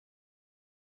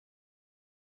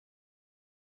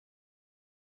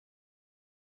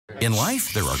In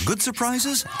life, there are good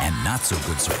surprises and not so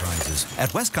good surprises.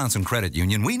 At Wisconsin Credit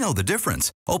Union, we know the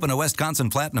difference. Open a Wisconsin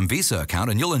Platinum Visa account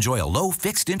and you'll enjoy a low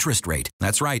fixed interest rate.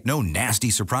 That's right, no nasty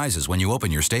surprises when you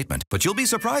open your statement. But you'll be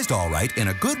surprised all right, in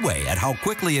a good way, at how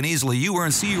quickly and easily you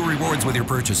earn CU rewards with your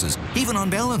purchases, even on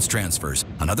balance transfers.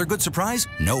 Another good surprise?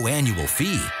 No annual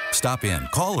fee. Stop in,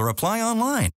 call, or apply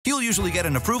online. You'll usually get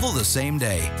an approval the same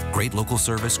day. Great local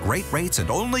service, great rates, and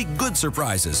only good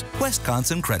surprises.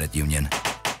 Wisconsin Credit Union.